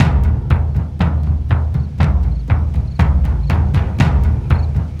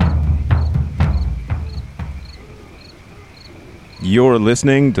You're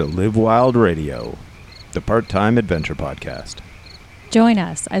listening to Live Wild Radio, the part-time adventure podcast. Join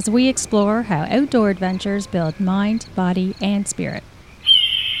us as we explore how outdoor adventures build mind, body, and spirit.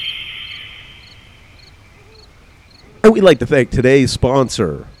 And we'd like to thank today's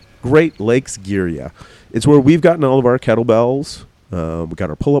sponsor, Great Lakes Gear. It's where we've gotten all of our kettlebells. We got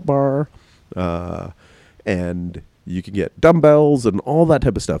our pull-up bar, and you can get dumbbells and all that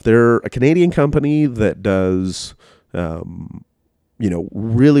type of stuff. They're a Canadian company that does,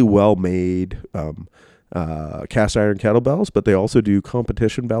 really well-made cast iron kettlebells, but they also do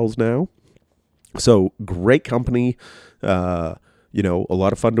competition bells now. So great company, a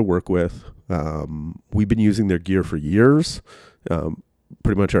lot of fun to work with. We've been using their gear for years.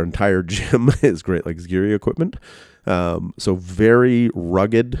 Pretty much our entire gym is Great Lakes Gear equipment. So very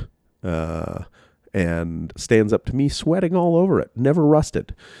rugged, and stands up to me sweating all over it. Never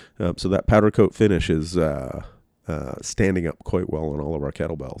rusted. So that powder coat finish is standing up quite well on all of our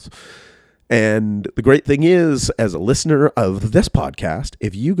kettlebells. And the great thing is, as a listener of this podcast,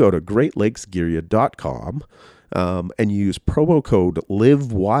 if you go to greatlakesgear.com and use promo code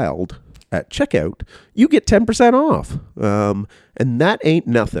LIVEWILD at checkout, you get 10% off. And that ain't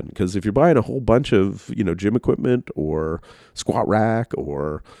nothing, because if you're buying a whole bunch of, gym equipment or squat rack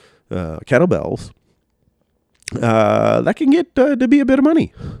or kettlebells, that can get to be a bit of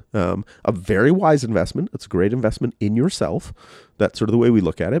money. A very wise investment. It's a great investment in yourself. That's sort of the way we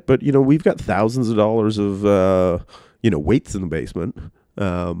look at it. But, we've got thousands of dollars of, weights in the basement.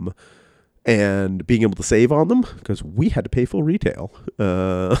 And being able to save on them, because we had to pay full retail,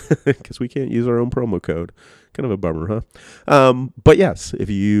 because we can't use our own promo code. Kind of a bummer, huh? But yes, if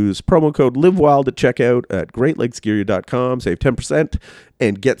you use promo code LIVEWILD at checkout at greatlakesgear.com, save 10%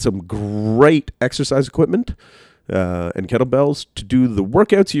 and get some great exercise equipment and kettlebells to do the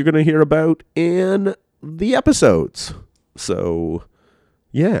workouts you're going to hear about in the episodes. So,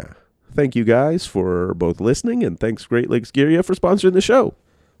 yeah, thank you guys for both listening, and thanks Great Lakes Gear for sponsoring the show.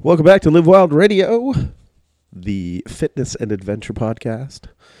 Welcome back to Live Wild Radio, the fitness and adventure podcast.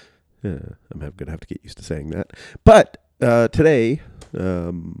 I'm going to have to get used to saying that. But today,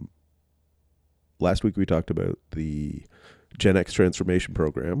 last week we talked about the Gen X Transformation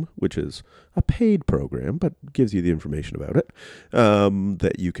Program, which is a paid program, but gives you the information about it,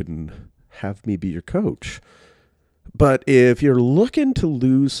 that you can have me be your coach. But if you're looking to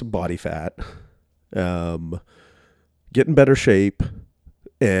lose some body fat, get in better shape,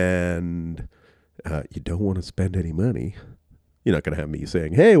 and you don't want to spend any money, you're not going to have me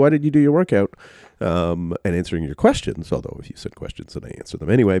saying, hey, why did you do your workout? And answering your questions, although if you send questions, then I answer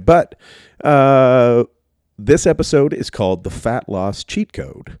them anyway. But this episode is called The Fat Loss Cheat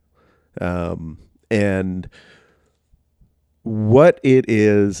Code. And what it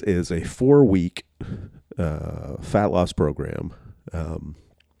is a 4-week fat loss program.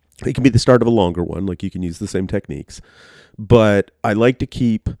 It can be the start of a longer one, like you can use the same techniques. But I like to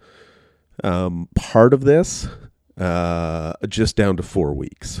keep part of this just down to 4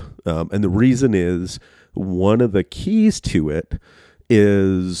 weeks. And the reason is, one of the keys to it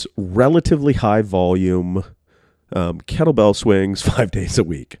is relatively high volume kettlebell swings 5 days a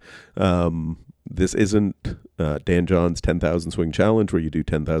week. This isn't Dan John's 10,000 swing challenge where you do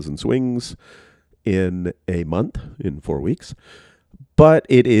 10,000 swings in a month, in 4 weeks. But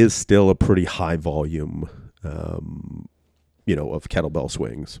it is still a pretty high volume, of kettlebell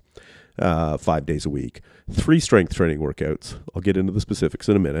swings, 5 days a week, 3 strength training workouts. I'll get into the specifics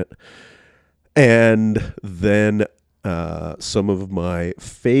in a minute. And then some of my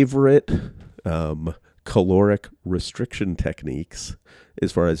favorite caloric restriction techniques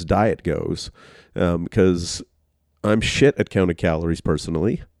as far as diet goes, because I'm shit at counting calories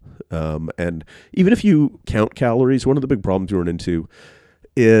personally. And even if you count calories, one of the big problems you run into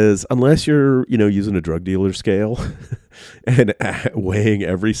is, unless you're, using a drug dealer scale and weighing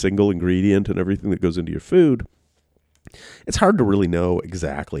every single ingredient and everything that goes into your food, it's hard to really know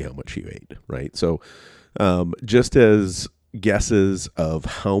exactly how much you ate, right? So just as guesses of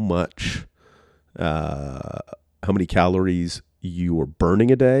how many calories you are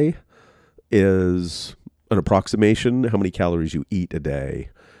burning a day is an approximation. How many calories you eat a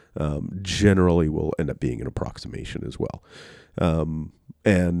day generally will end up being an approximation as well.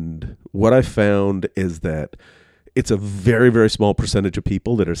 And what I found is that it's a very, very small percentage of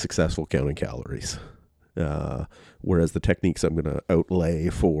people that are successful counting calories. Whereas the techniques I'm going to outlay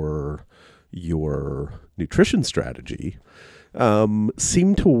for your nutrition strategy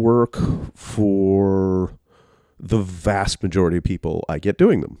seem to work for the vast majority of people I get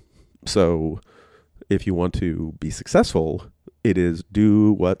doing them. So if you want to be successful, it is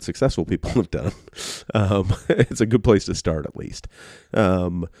do what successful people have done. It's a good place to start, at least.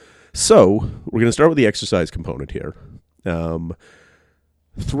 So we're going to start with the exercise component here.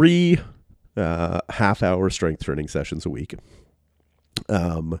 3 half-hour strength training sessions a week.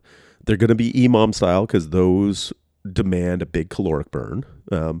 They're going to be EMOM style because those demand a big caloric burn.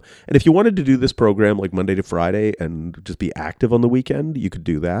 And if you wanted to do this program like Monday to Friday and just be active on the weekend, you could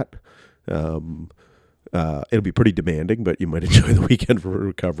do that. It'll be pretty demanding, but you might enjoy the weekend for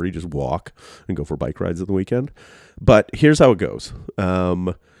recovery. Just walk and go for bike rides on the weekend. But here's how it goes.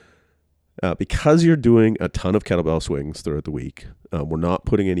 Because you're doing a ton of kettlebell swings throughout the week, we're not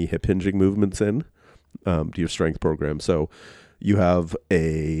putting any hip hinging movements in to your strength program. So you have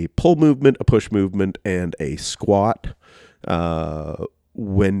a pull movement, a push movement, and a squat.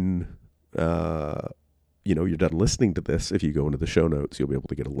 When you're done listening to this, if you go into the show notes, you'll be able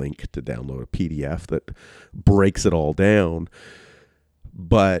to get a link to download a PDF that breaks it all down.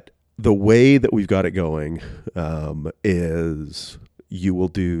 But the way that we've got it going is you will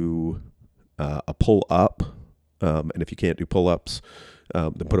do a pull up, and if you can't do pull ups,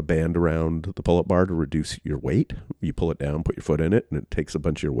 then put a band around the pull up bar to reduce your weight. You pull it down, put your foot in it, and it takes a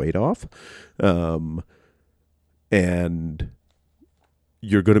bunch of your weight off. And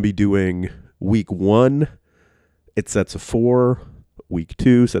you're going to be doing week 1, it's sets of 4, week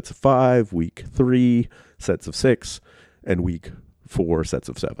 2, sets of 5, week 3, sets of 6, and week 4, sets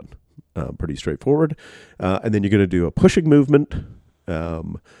of 7. Pretty straightforward. And then you're going to do a pushing movement.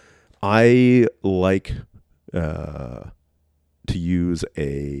 I like to use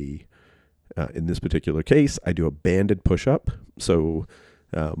in this particular case, I do a banded push-up. So,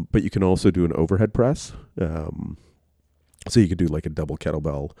 but you can also do an overhead press. So you could do like a double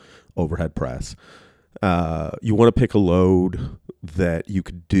kettlebell overhead press. You want to pick a load that you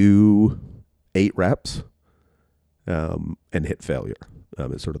could do 8 reps and hit failure.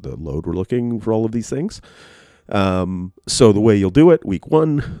 It's sort of the load we're looking for all of these things. So the way you'll do it, week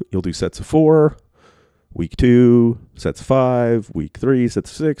 1, you'll do sets of 4, week 2, sets of 5, week 3,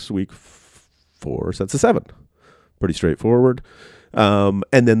 sets of 6, week 4, sets of 7. Pretty straightforward. And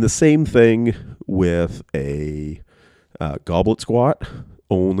then the same thing with a goblet squat,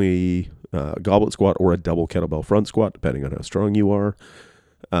 only goblet squat or a double kettlebell front squat, depending on how strong you are.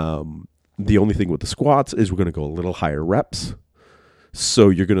 The only thing with the squats is we're going to go a little higher reps. So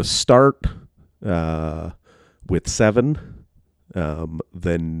you're going to start with 7,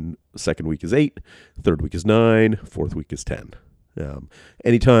 then second week is 8, third week is 9, fourth week is 10.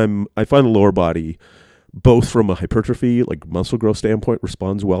 Anytime I find the lower body, both from a hypertrophy, like muscle growth standpoint,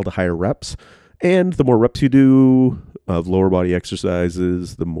 responds well to higher reps. And the more reps you do of lower body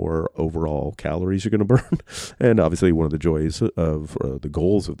exercises, the more overall calories you're going to burn. And obviously one of the joys of, the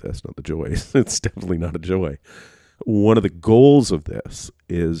goals of this, not the joys, it's definitely not a joy. One of the goals of this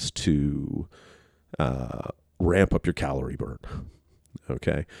is to ramp up your calorie burn.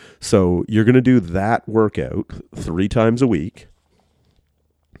 Okay. So you're going to do that workout 3 times a week.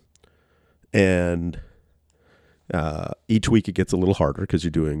 And each week it gets a little harder because you're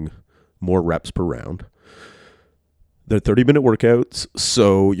doing more reps per round. They're 30-minute workouts,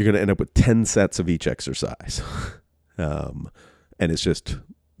 so you're going to end up with 10 sets of each exercise. And it's just,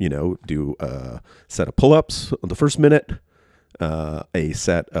 do a set of pull-ups on the first minute, a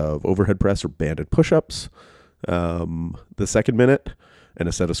set of overhead press or banded push-ups the second minute, and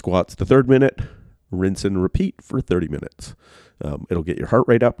a set of squats the third minute. Rinse and repeat for 30 minutes. It'll get your heart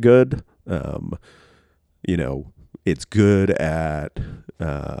rate up good. It's good at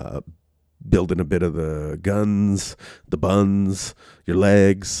building a bit of the guns, the buns, your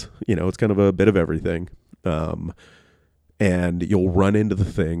legs. It's kind of a bit of everything. And you'll run into the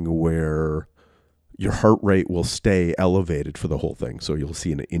thing where your heart rate will stay elevated for the whole thing. So you'll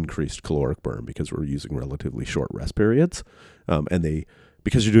see an increased caloric burn because we're using relatively short rest periods.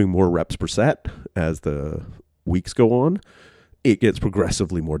 Because you're doing more reps per set as the weeks go on, it gets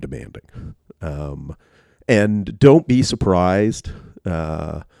progressively more demanding. And don't be surprised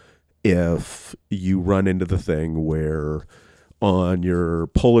if you run into the thing where on your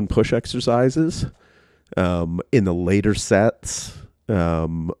pull and push exercises, in the later sets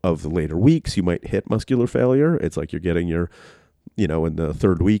of the later weeks, you might hit muscular failure. It's like you're getting your, in the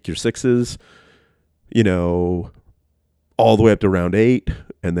third week, your 6s, all the way up to round 8,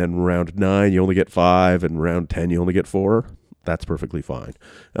 and then round 9, you only get 5, and round 10, you only get 4. That's perfectly fine.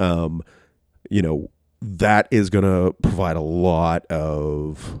 That is going to provide a lot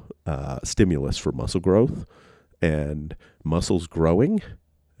of stimulus for muscle growth, and muscles growing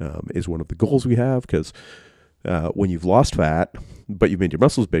is one of the goals we have, because when you've lost fat, but you've made your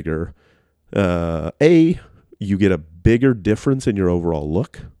muscles bigger, you get a bigger difference in your overall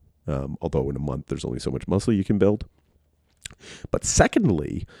look, although in a month there's only so much muscle you can build. But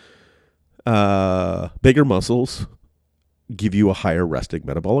secondly, bigger muscles give you a higher resting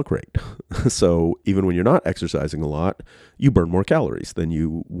metabolic rate. So even when you're not exercising a lot, you burn more calories than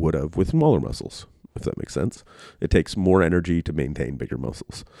you would have with smaller muscles, if that makes sense. It takes more energy to maintain bigger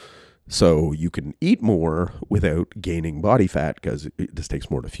muscles. So you can eat more without gaining body fat because it just takes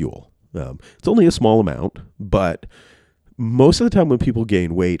more to fuel. It's only a small amount, but most of the time when people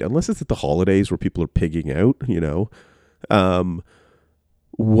gain weight, unless it's at the holidays where people are pigging out,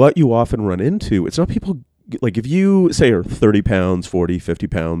 what you often run into, it's not people, like if you say are 30 pounds, 40, 50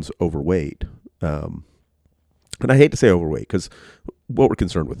 pounds overweight, and I hate to say overweight because what we're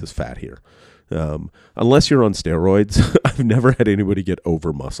concerned with is fat here. Unless you're on steroids, I've never had anybody get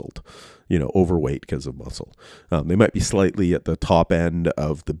over muscled, overweight because of muscle. They might be slightly at the top end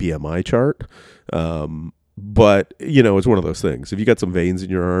of the BMI chart. But it's one of those things. If you got some veins in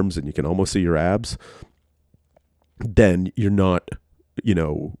your arms and you can almost see your abs, then you're not,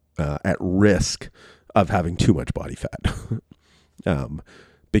 at risk of having too much body fat.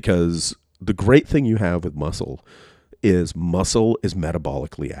 Because the great thing you have with muscle is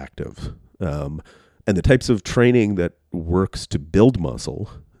metabolically active. And the types of training that works to build muscle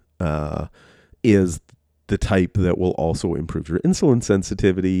is the type that will also improve your insulin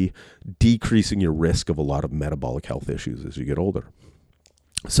sensitivity, decreasing your risk of a lot of metabolic health issues as you get older.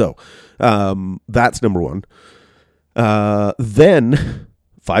 So that's number one. Then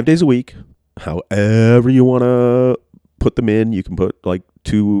 5 days a week, however you want to put them in, you can put like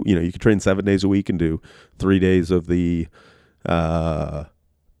you can train 7 days a week and do 3 days of the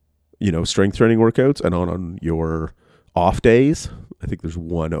strength training workouts, and on your off days, I think there's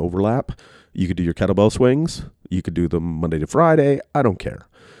one overlap. You could do your kettlebell swings. You could do them Monday to Friday. I don't care.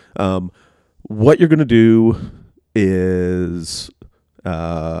 What you're going to do is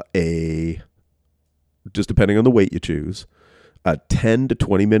just depending on the weight you choose, a 10 to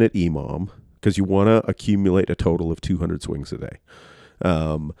 20 minute EMOM, because you want to accumulate a total of 200 swings a day.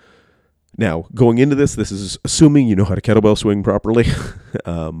 Now, going into this is assuming you know how to kettlebell swing properly.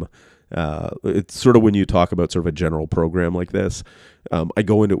 It's sort of when you talk about sort of a general program like this, I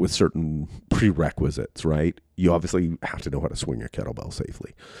go into it with certain prerequisites, right? You obviously have to know how to swing a kettlebell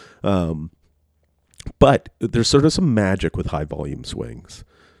safely. But there's sort of some magic with high volume swings.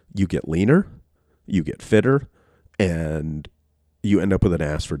 You get leaner, you get fitter, and you end up with an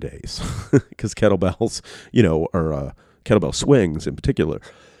ass for days. Because kettlebells, or kettlebell swings in particular,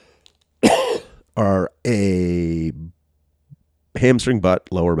 are a hamstring, butt,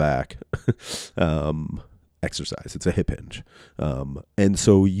 lower back exercise. It's a hip hinge. And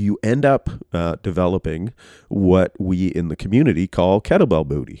so you end up developing what we in the community call kettlebell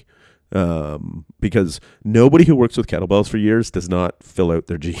booty. Because nobody who works with kettlebells for years does not fill out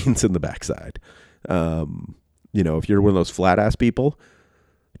their jeans in the backside. If you're one of those flat ass people,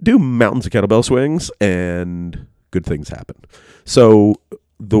 do mountains of kettlebell swings and good things happen. So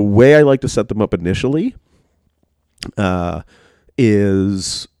the way I like to set them up initially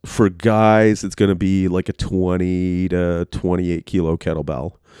is for guys, it's going to be like a 20 to 28 kilo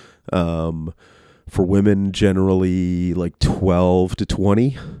kettlebell. For women, generally like 12 to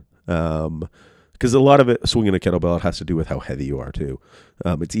 20. Because a lot of it, swinging a kettlebell, it has to do with how heavy you are too.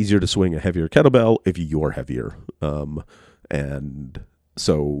 It's easier to swing a heavier kettlebell if you're heavier. And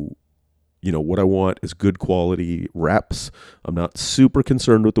so, what I want is good quality reps. I'm not super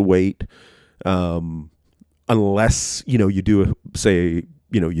concerned with the weight. Unless, you do,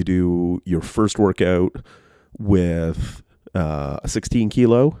 you do your first workout with a 16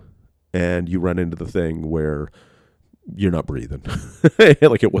 kilo and you run into the thing where you're not breathing.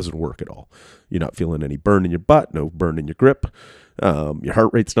 Like it wasn't work at all. You're not feeling any burn in your butt, no burn in your grip. Your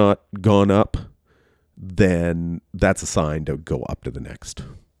heart rate's not gone up. Then that's a sign to go up to the next,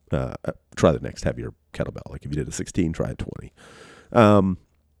 try the next heavier kettlebell. Like if you did a 16, try a 20. And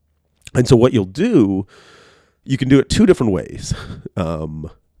so what you'll do, you can do it two different ways.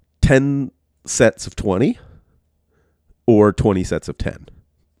 10 sets of 20 or 20 sets of 10.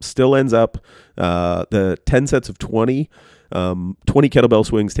 Still ends up, the 10 sets of 20, 20 kettlebell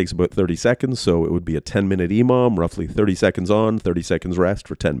swings takes about 30 seconds. So it would be a 10-minute EMOM, roughly 30 seconds on, 30 seconds rest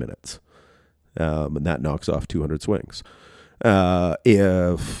for 10 minutes. And that knocks off 200 swings.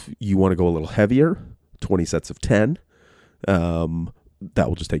 If you want to go a little heavier, 20 sets of 10, that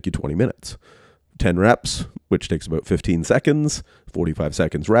will just take you 20 minutes. 10 reps, which takes about 15 seconds, 45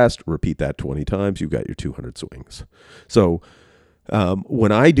 seconds rest, repeat that 20 times, you've got your 200 swings. So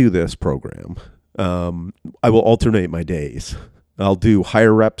when I do this program, I will alternate my days. I'll do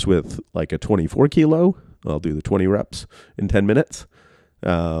higher reps with like a 24 kilo I'll do the 20 reps in 10 minutes,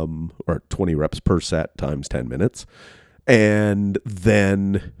 or 20 reps per set times 10 minutes. And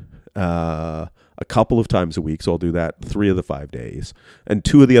then a couple of times a week, so I'll do that 3 of the 5 days. And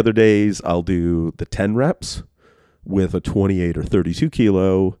 2 of the other days, I'll do the 10 reps with a 28 or 32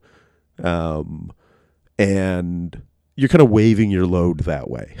 kilo. And you're kind of waiving your load that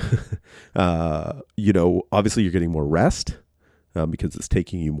way. Obviously you're getting more rest because it's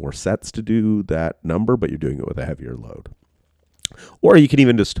taking you more sets to do that number, but you're doing it with a heavier load. Or you can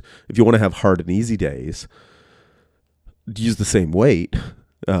even just, if you want to have hard and easy days, use the same weight.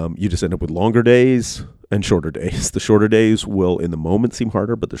 You just end up with longer days and shorter days. The shorter days will in the moment seem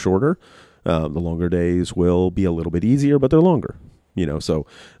harder, but they're shorter. The longer days will be a little bit easier, but they're longer. So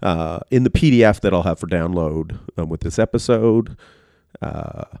in the PDF that I'll have for download with this episode,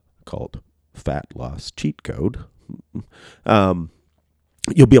 called Fat Loss Cheat Code, you'll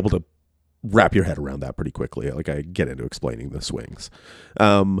be able to wrap your head around that pretty quickly. Like I get into explaining the swings.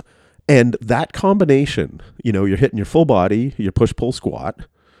 And that combination, you're hitting your full body, your push, pull, squat,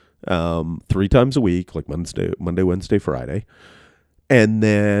 3 times a week, like Monday, Wednesday, Friday. And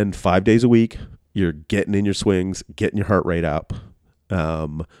then 5 days a week, you're getting in your swings, getting your heart rate up.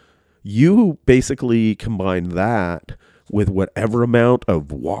 You basically combine that with whatever amount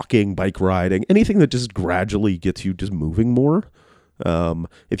of walking, bike riding, anything that just gradually gets you just moving more.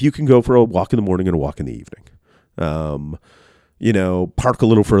 If you can go for a walk in the morning and a walk in the evening, park a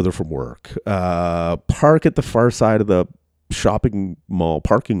little further from work, park at the far side of the shopping mall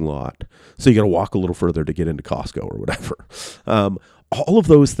parking lot. So you got to walk a little further to get into Costco or whatever. All of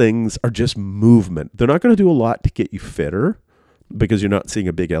those things are just movement. They're not going to do a lot to get you fitter because you're not seeing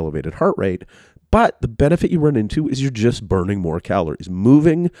a big elevated heart rate. But the benefit you run into is you're just burning more calories.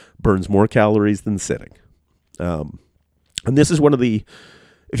 Moving burns more calories than sitting. And this is one of the,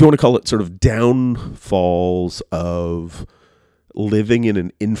 if you want to call it sort of downfalls of living in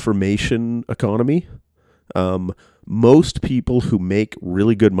an information economy. Most people who make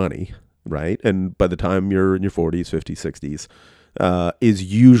really good money, right? And by the time you're in your 40s, 50s, 60s, is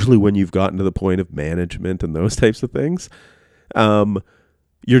usually when you've gotten to the point of management and those types of things.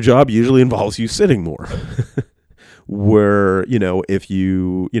 Your job usually involves you sitting more. Where, if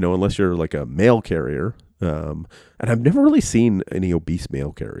you, unless you're like a mail carrier, and I've never really seen any obese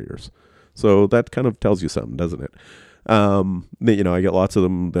mail carriers. So that kind of tells you something, doesn't it? I get lots of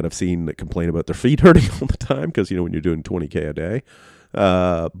them that I've seen that complain about their feet hurting all the time because, when you're doing 20K a day.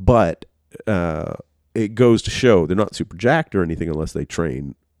 But it goes to show they're not super jacked or anything unless they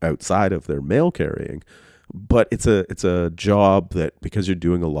train outside of their mail carrying. But it's a job that because you're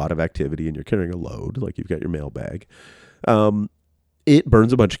doing a lot of activity and you're carrying a load, like you've got your mail bag, it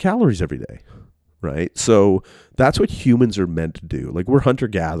burns a bunch of calories every day, right? So that's what humans are meant to do. Like we're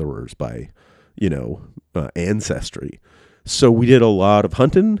hunter-gatherers by, ancestry. So we did a lot of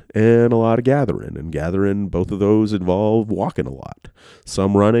hunting and a lot of gathering. And gathering, both of those involve walking a lot.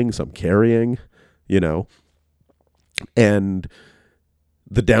 Some running, some carrying, And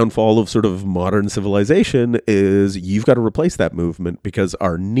the downfall of sort of modern civilization is you've got to replace that movement because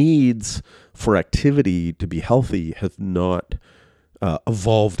our needs for activity to be healthy have not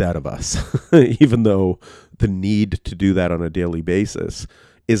evolved out of us, even though the need to do that on a daily basis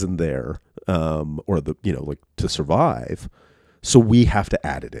isn't there, or to survive. So we have to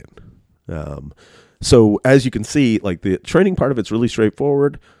add it in. So as you can see, like the training part of it's really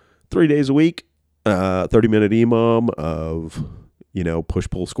straightforward. 3 days a week, 30-minute EMOM of push,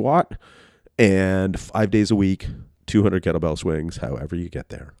 pull, squat, and 5 days a week, 200 kettlebell swings, however you get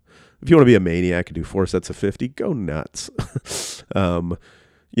there. If you want to be a maniac and do 4 sets of 50, go nuts. You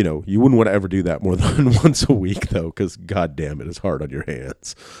wouldn't want to ever do that more than once a week, though, because God damn it, it's hard on your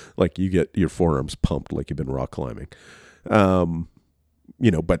hands. Like you get your forearms pumped like you've been rock climbing.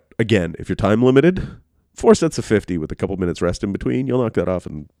 But again, if you're time limited, 4 sets of 50 with a couple minutes rest in between, you'll knock that off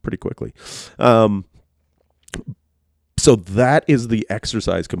and pretty quickly. So that is the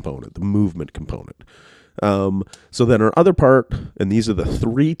exercise component, the movement component. So then our other part, and these are the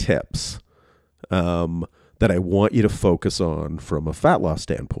 3 tips that I want you to focus on from a fat loss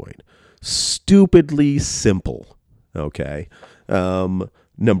standpoint. Stupidly simple, okay?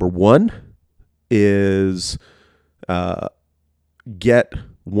 Number 1 is get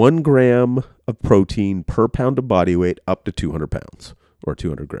 1 gram of protein per pound of body weight up to 200 pounds. Or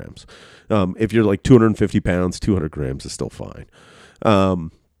 200 grams. If you're like 250 pounds, 200 grams is still fine.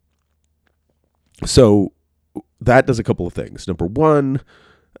 So that does a couple of things. Number 1,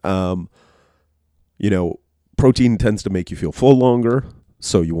 protein tends to make you feel full longer,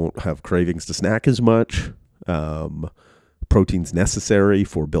 so you won't have cravings to snack as much. Protein's necessary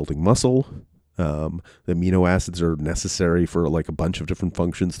for building muscle. The amino acids are necessary for like a bunch of different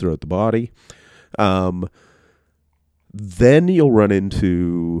functions throughout the body. Then you'll run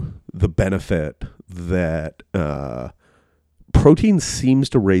into the benefit that protein seems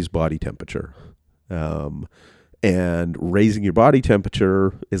to raise body temperature. And raising your body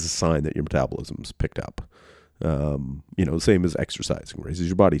temperature is a sign that your metabolism's picked up. Same as exercising, raises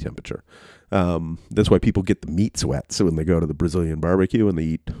your body temperature. That's why people get the meat sweat. So when they go to the Brazilian barbecue and they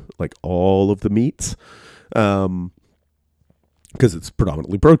eat like all of the meats, because it's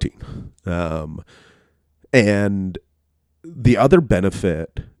predominantly protein. And the other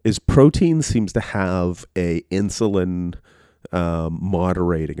benefit is protein seems to have a insulin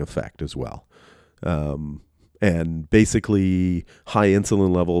moderating effect as well. And basically, high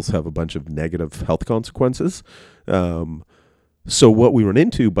insulin levels have a bunch of negative health consequences. So what we run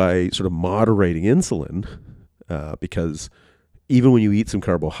into by sort of moderating insulin, because even when you eat some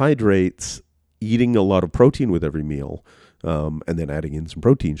carbohydrates, eating a lot of protein with every meal, and then adding in some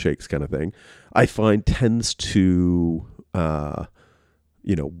protein shakes kind of thing, I find tends to, and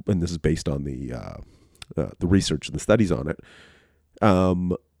this is based on the research and the studies on it,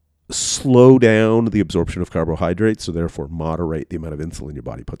 slow down the absorption of carbohydrates, so therefore moderate the amount of insulin your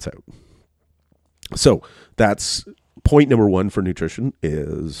body puts out. So that's point number one for nutrition,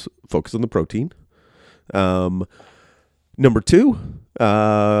 is focus on the protein. Number two,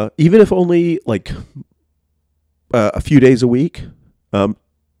 even if only like a few days a week,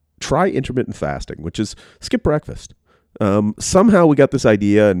 try intermittent fasting, which is skip breakfast. Somehow we got this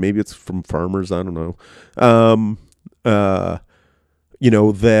idea, and maybe it's from farmers, I don't know,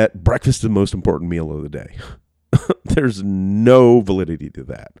 that breakfast is the most important meal of the day. There's no validity to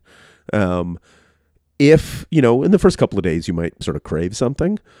that. If, in the first couple of days, you might sort of crave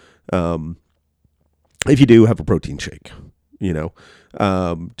something. If you do, have a protein shake,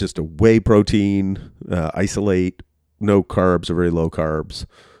 just a whey protein, isolate, no carbs or very low carbs.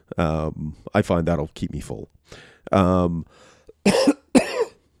 I find that'll keep me full.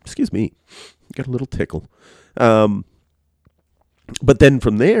 Excuse me, got a little tickle. But then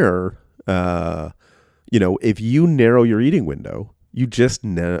from there, if you narrow your eating window, you just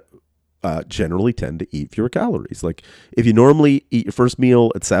generally tend to eat fewer calories. Like if you normally eat your first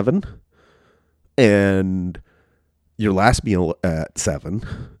meal at 7 and your last meal at 7,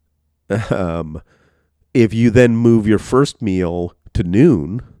 if you then move your first meal to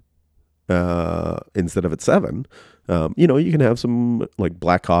noon instead of at 7, you can have some like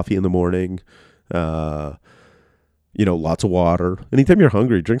black coffee in the morning, lots of water. Anytime you're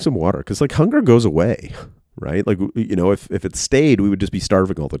hungry, drink some water, because like hunger goes away, right? Like, if it stayed, we would just be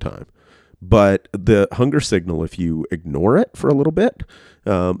starving all the time. But the hunger signal, if you ignore it for a little bit,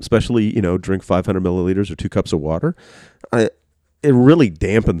 especially, drink 500 milliliters or 2 cups of water, it really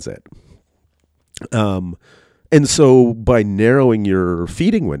dampens it. And so by narrowing your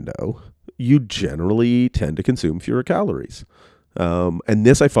feeding window, you generally tend to consume fewer calories. And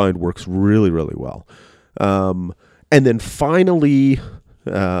this I find works really, really well. And then finally,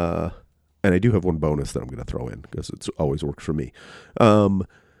 and I do have one bonus that I'm going to throw in because it's always worked for me.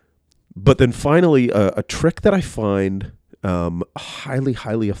 But then finally, a trick that I find highly,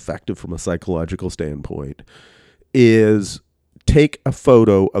 highly effective from a psychological standpoint is take a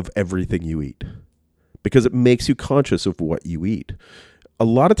photo of everything you eat, because it makes you conscious of what you eat. A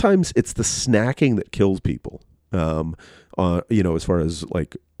lot of times it's the snacking that kills people, as far as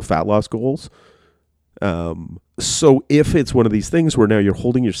like fat loss goals. So if it's one of these things where now you're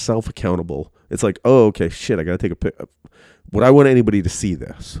holding yourself accountable, it's like, oh, okay, shit, I got to take a pic. Would I want anybody to see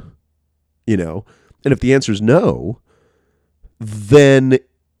this? And if the answer is no, then,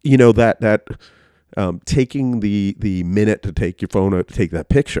 taking the minute to take your phone out to take that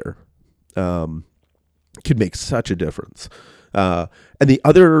picture, could make such a difference. And the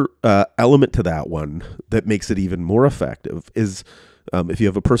other element to that one that makes it even more effective is, if you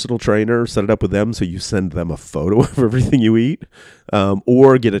have a personal trainer, set it up with them so you send them a photo of everything you eat,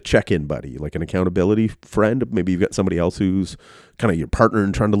 or get a check-in buddy, like an accountability friend. Maybe you've got somebody else who's kind of your partner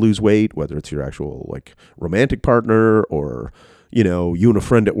in trying to lose weight, whether it's your actual like romantic partner or, you and a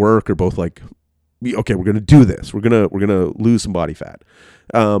friend at work are both like, okay, we're going to do this. We're going to lose some body fat.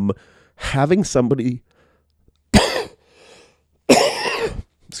 Having somebody,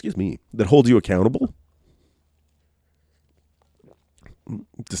 excuse me, that holds you accountable.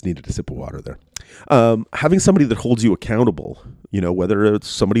 Just needed a sip of water there. Having somebody that holds you accountable, whether it's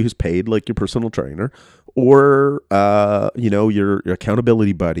somebody who's paid like your personal trainer or, your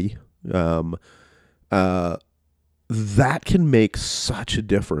accountability buddy, that can make such a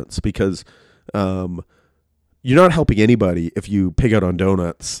difference because, you're not helping anybody if you pig out on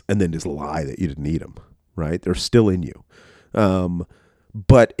donuts and then just lie that you didn't eat them, right? They're still in you.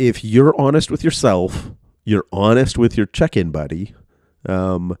 But if you're honest with yourself, you're honest with your check-in buddy,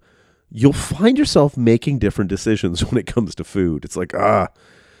 you'll find yourself making different decisions when it comes to food. It's like, I'm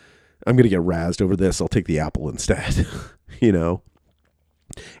going to get razzed over this. I'll take the apple instead, you know?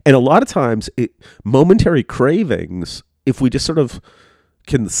 And a lot of times, momentary cravings, if we just sort of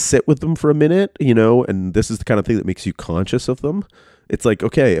can sit with them for a minute, you know, and this is the kind of thing that makes you conscious of them. It's like,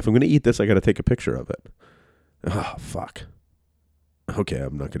 okay, if I'm going to eat this, I got to take a picture of it. Oh, fuck. Okay,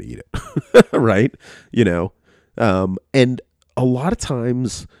 I'm not going to eat it. Right? You know? And a lot of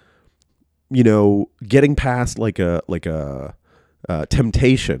times, you know, getting past like a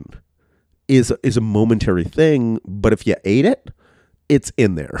temptation is a momentary thing, but if you ate it, it's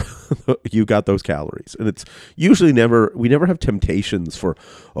in there. You got those calories. And it's usually we never have temptations for,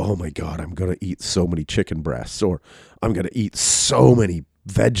 oh my God, I'm going to eat so many chicken breasts, or I'm going to eat so many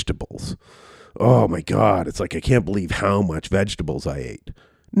vegetables. Oh my God, it's like, I can't believe how much vegetables I ate.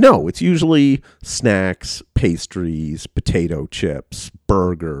 No, it's usually snacks, pastries, potato chips,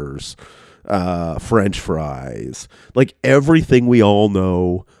 burgers, French fries, like everything we all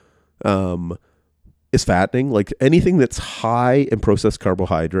know is fattening. Like anything that's high in processed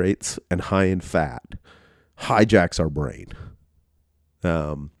carbohydrates and high in fat hijacks our brain.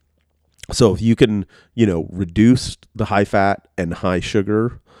 So if you can, you know, reduce the high fat and high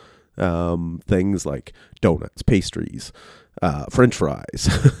sugar things like donuts, pastries, French fries,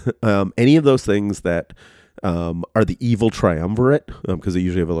 any of those things that are the evil triumvirate, because they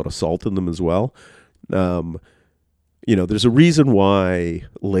usually have a lot of salt in them as well. You know, there's a reason why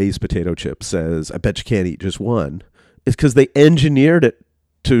Lay's potato chip says, I bet you can't eat just one. It's because they engineered it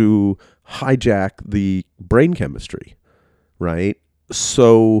to hijack the brain chemistry, right?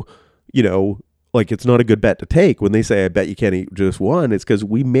 So, you know, like it's not a good bet to take. When they say, I bet you can't eat just one, it's because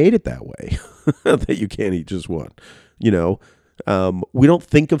we made it that way, that you can't eat just one. You know, we don't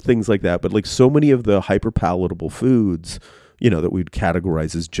think of things like that, but like so many of the hyper-palatable foods, you know, that we'd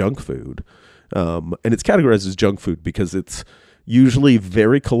categorize as junk food, and it's categorized as junk food because it's usually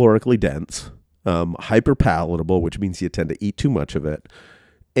very calorically dense, hyper-palatable, which means you tend to eat too much of it,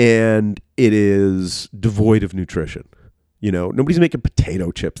 and it is devoid of nutrition. You know, nobody's making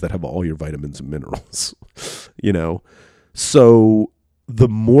potato chips that have all your vitamins and minerals, you know? So the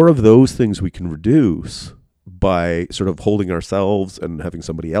more of those things we can reduce by sort of holding ourselves and having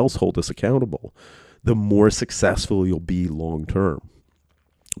somebody else hold us accountable, the more successful you'll be long-term,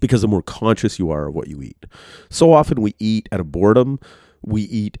 because the more conscious you are of what you eat. So often we eat out of boredom. We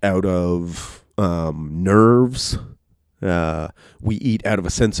eat out of nerves. We eat out of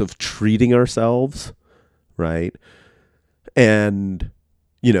a sense of treating ourselves, right? And,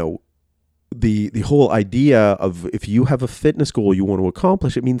 you know, the whole idea of if you have a fitness goal you want to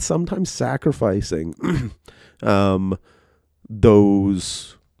accomplish, it means sometimes sacrificing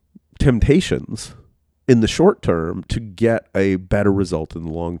those temptations in the short term to get a better result in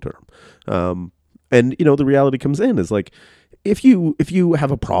the long term. And, you know, the reality comes in is like, if you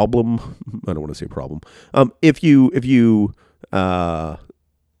have a problem, I don't want to say problem. If you you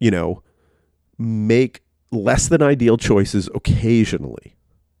know, make less than ideal choices occasionally,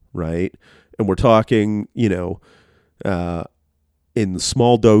 right? And we're talking, you know, in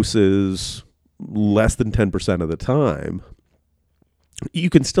small doses, less than 10% of the time, you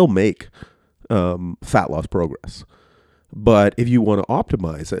can still make fat loss progress. But if you want to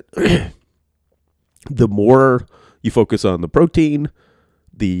optimize it, the more you focus on the protein,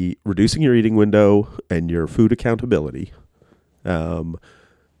 the reducing your eating window, and your food accountability,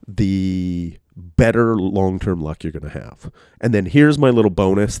 the better long-term luck you're going to have. And then here's my little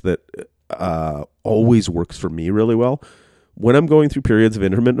bonus that always works for me really well. When I'm going through periods of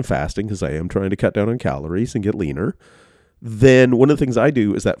intermittent fasting, because I am trying to cut down on calories and get leaner, then one of the things I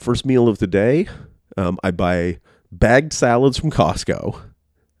do is that first meal of the day, I buy bagged salads from Costco.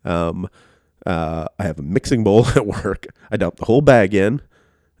 I have a mixing bowl at work. I dump the whole bag in.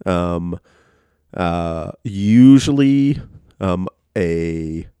 Usually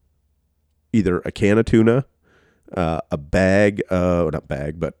either a can of tuna, a bag, not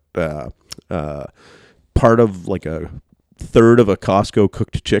bag, but part of like a third of a Costco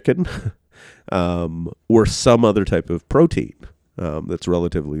cooked chicken, or some other type of protein that's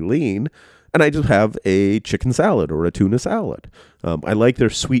relatively lean. And I just have a chicken salad or a tuna salad. I like their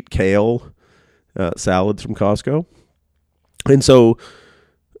sweet kale salads from Costco. And so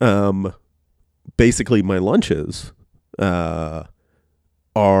basically my lunches are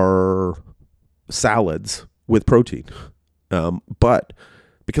salads with protein. But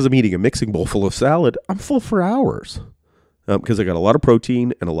because I'm eating a mixing bowl full of salad, I'm full for hours because I got a lot of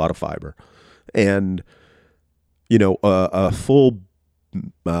protein and a lot of fiber. And, a full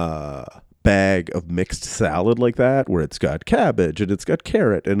bag of mixed salad like that, where it's got cabbage and it's got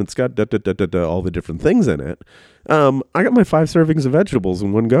carrot and it's got all the different things in it. I got my 5 servings of vegetables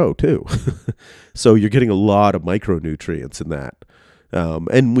in one go too. So you're getting a lot of micronutrients in that.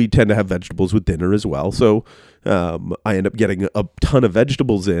 And we tend to have vegetables with dinner as well. So I end up getting a ton of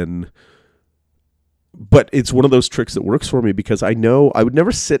vegetables in. But it's one of those tricks that works for me because I know I would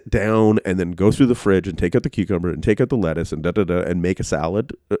never sit down and then go through the fridge and take out the cucumber and take out the lettuce and and make a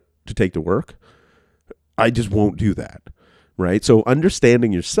salad to take to work. I just won't do that, right? So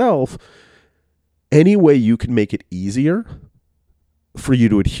understanding yourself, any way you can make it easier for you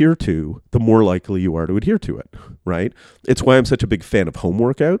to adhere to, the more likely you are to adhere to it, right? It's why I'm such a big fan of home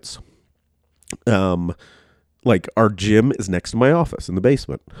workouts. Like our gym is next to my office in the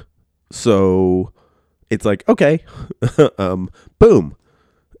basement. So it's like, okay, boom.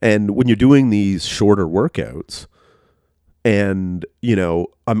 And when you're doing these shorter workouts, and,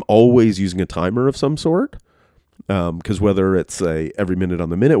 I'm always using a timer of some sort, because whether it's a every minute on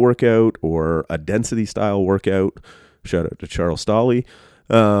the minute workout or a density style workout, shout out to Charles Stolley,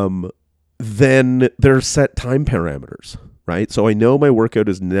 then there's set time parameters, right? So I know my workout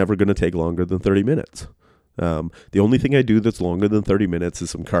is never going to take longer than 30 minutes. The only thing I do that's longer than 30 minutes is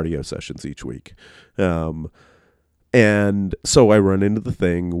some cardio sessions each week. And so I run into the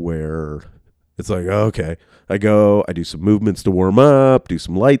thing where it's like, okay, I do some movements to warm up, do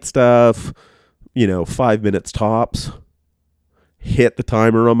some light stuff, 5 minutes tops, hit the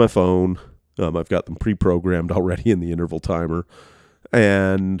timer on my phone. I've got them pre-programmed already in the interval timer.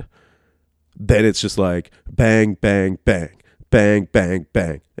 And then it's just like bang, bang, bang, bang, bang,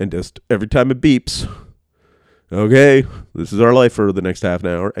 bang. And just every time it beeps, okay, this is our life for the next half an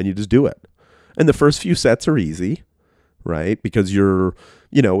hour, and you just do it. And the first few sets are easy, right? Because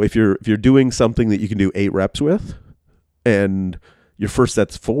if you're doing something that you can do 8 reps with, and your first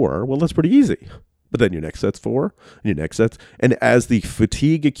set's 4, well, that's pretty easy. But then your next set's 4, and your next set's, and as the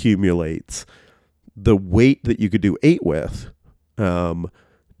fatigue accumulates, the weight that you could do 8 with,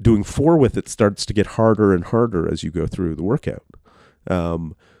 doing 4 with it starts to get harder and harder as you go through the workout.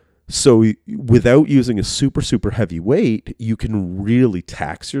 So without using a super, super heavy weight, you can really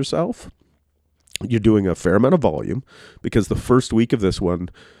tax yourself. You're doing a fair amount of volume because the first week of this one,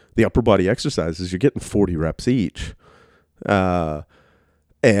 the upper body exercises, you're getting 40 reps each. And,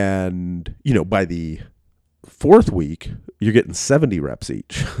 by the 4th week, you're getting 70 reps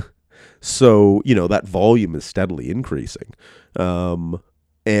each. So, that volume is steadily increasing.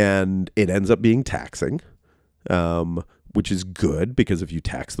 And it ends up being taxing. Which is good because if you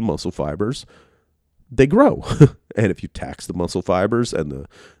tax the muscle fibers, they grow. And if you tax the muscle fibers and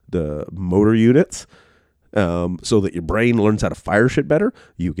the motor units, so that your brain learns how to fire shit better,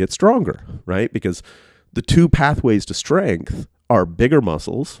 you get stronger, right? Because the 2 pathways to strength are bigger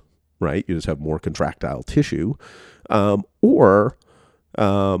muscles, right? You just have more contractile tissue, or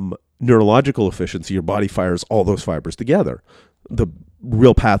neurological efficiency. Your body fires all those fibers together. The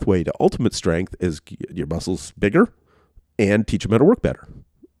real pathway to ultimate strength is your muscles bigger, and teach them how to work better.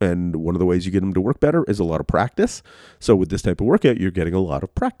 And one of the ways you get them to work better is a lot of practice. So with this type of workout, you're getting a lot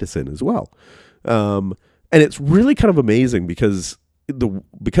of practice in as well. And it's really kind of amazing because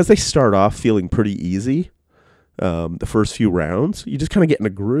they start off feeling pretty easy, the first few rounds, you just kind of get in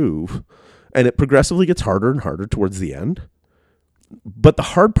a groove, and it progressively gets harder and harder towards the end. But the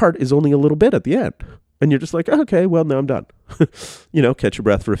hard part is only a little bit at the end. And you're just like, okay, well, now I'm done. Catch your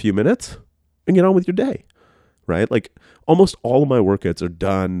breath for a few minutes and get on with your day. Right? Like almost all of my workouts are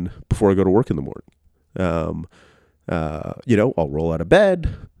done before I go to work in the morning. I'll roll out of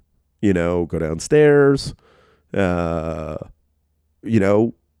bed, go downstairs, and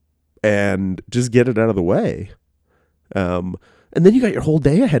just get it out of the way. And then you got your whole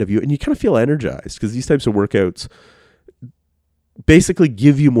day ahead of you and you kind of feel energized because these types of workouts basically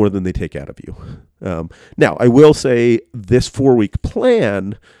give you more than they take out of you. Now, I will say this 4-week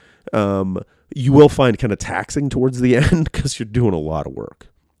plan, you will find kind of taxing towards the end because you're doing a lot of work.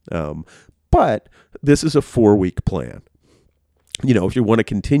 But this is a 4-week plan. If you want to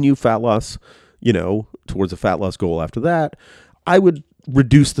continue fat loss, towards a fat loss goal after that, I would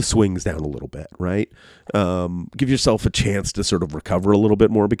reduce the swings down a little bit, right? Give yourself a chance to sort of recover a little bit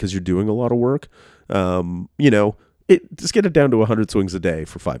more because you're doing a lot of work. Just get it down to 100 swings a day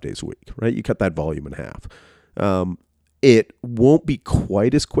for 5 days a week, right? You cut that volume in half. It won't be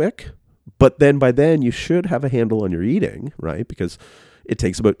quite as quick, but then by then you should have a handle on your eating, right? Because it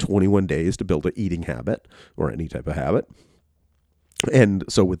takes about 21 days to build an eating habit or any type of habit. And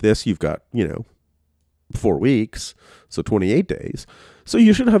so with this, you've got, 4 weeks, so 28 days. So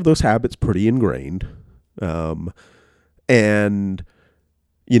you should have those habits pretty ingrained. And,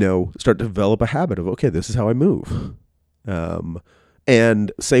 start to develop a habit of, okay, this is how I move.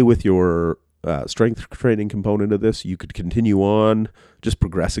 And say with your strength training component of this, you could continue on just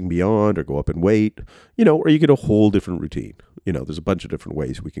progressing beyond or go up in weight, or you get a whole different routine. There's a bunch of different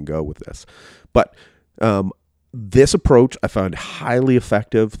ways we can go with this. But this approach I found highly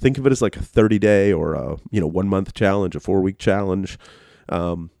effective. Think of it as like a 30-day or a 1-month challenge, a 4-week challenge.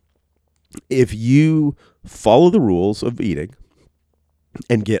 If you follow the rules of eating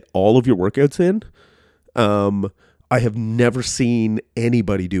and get all of your workouts in, I have never seen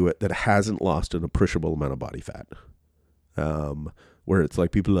anybody do it that hasn't lost an appreciable amount of body fat. Where it's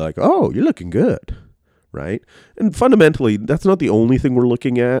like people are like, oh, you're looking good, right? And fundamentally, that's not the only thing we're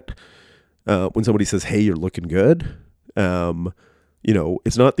looking at. When somebody says, hey, you're looking good,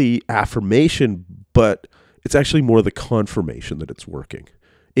 it's not the affirmation, but it's actually more the confirmation that it's working.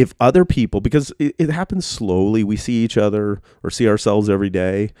 If other people, because it happens slowly, we see each other or see ourselves every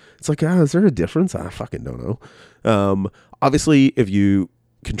day. It's like, is there a difference? I fucking don't know. Obviously, if you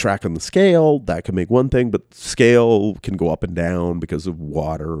can track on the scale, that can make one thing, but scale can go up and down because of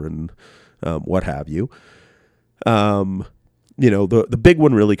water and what have you. The big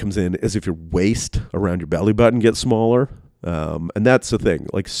one really comes in is if your waist around your belly button gets smaller. And that's the thing.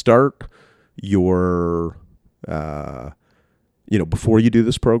 Like, start your, before you do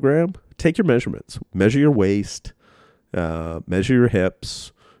this program, take your measurements. Measure your waist, measure your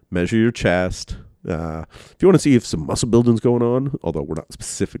hips, measure your chest. If you want to see if some muscle building's going on, although we're not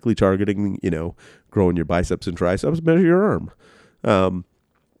specifically targeting, growing your biceps and triceps, measure your arm.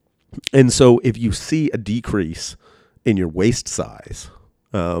 And so if you see a decrease in your waist size,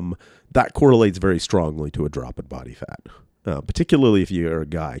 that correlates very strongly to a drop in body fat, particularly if you're a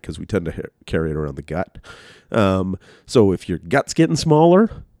guy, because we tend to carry it around the gut. So if your gut's getting smaller,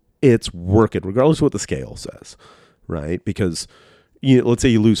 it's working, regardless of what the scale says, right? Because let's say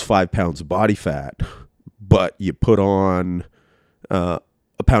you lose 5 pounds of body fat, but you put on a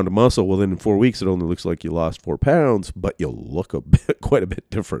pound of muscle. Well, then in 4 weeks, it only looks like you lost 4 pounds, but you'll look quite a bit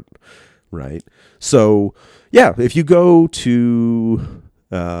different, right? So, yeah, if you go to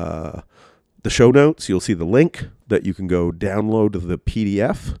the show notes, you'll see the link that you can go download the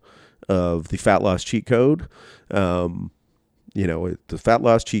PDF of the Fat Loss Cheat Code. The Fat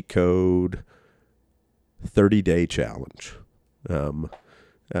Loss Cheat Code 30-day challenge.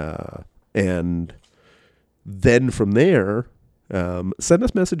 And then from there, send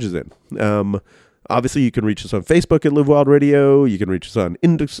us messages in. Obviously, you can reach us on Facebook at Live Wild Radio. You can reach us on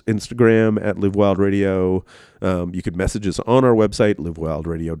Instagram at Live Wild Radio. You can message us on our website,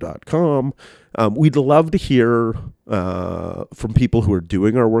 livewildradio.com. We'd love to hear from people who are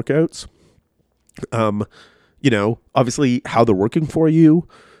doing our workouts. Obviously, how they're working for you.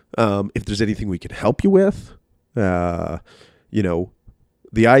 If there's anything we can help you with. The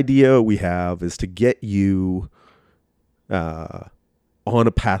idea we have is to get you on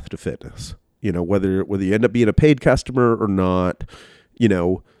a path to fitness. Whether you end up being a paid customer or not,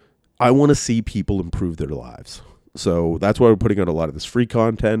 I want to see people improve their lives. So that's why we're putting out a lot of this free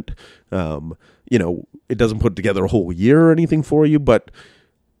content. It doesn't put together a whole year or anything for you, but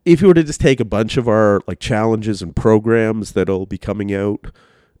if you were to just take a bunch of our challenges and programs that'll be coming out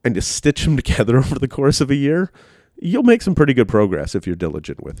and just stitch them together over the course of a year, you'll make some pretty good progress if you're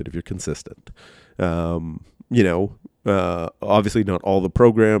diligent with it, if you're consistent. Obviously not all the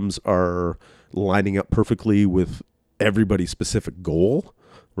programs are lining up perfectly with everybody's specific goal,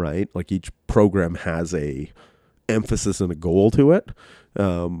 right? Like each program has a emphasis and a goal to it.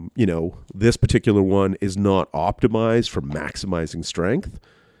 This particular one is not optimized for maximizing strength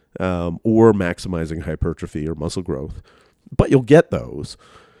or maximizing hypertrophy or muscle growth, but you'll get those.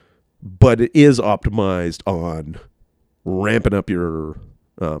 But it is optimized on ramping up your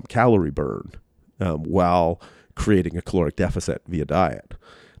calorie burn while creating a caloric deficit via diet.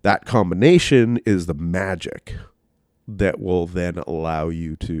 That combination is the magic that will then allow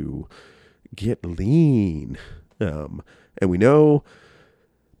you to get lean. And we know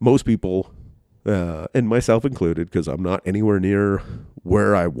most people, and myself included, because I'm not anywhere near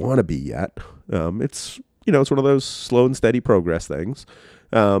where I want to be yet. It's one of those slow and steady progress things.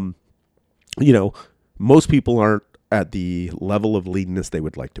 Most people aren't at the level of leanness they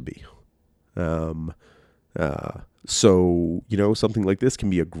would like to be. So, something like this can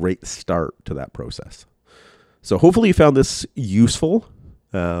be a great start to that process. So hopefully you found this useful.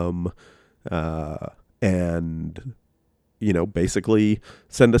 And, basically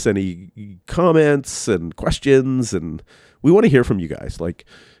send us any comments and questions, and we want to hear from you guys. Like,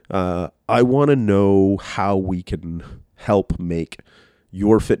 I want to know how we can help make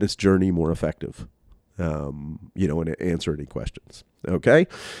your fitness journey more effective, and answer any questions. Okay.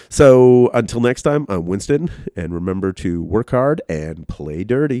 So until next time, I'm Winston, and remember to work hard and play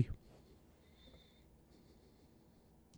dirty.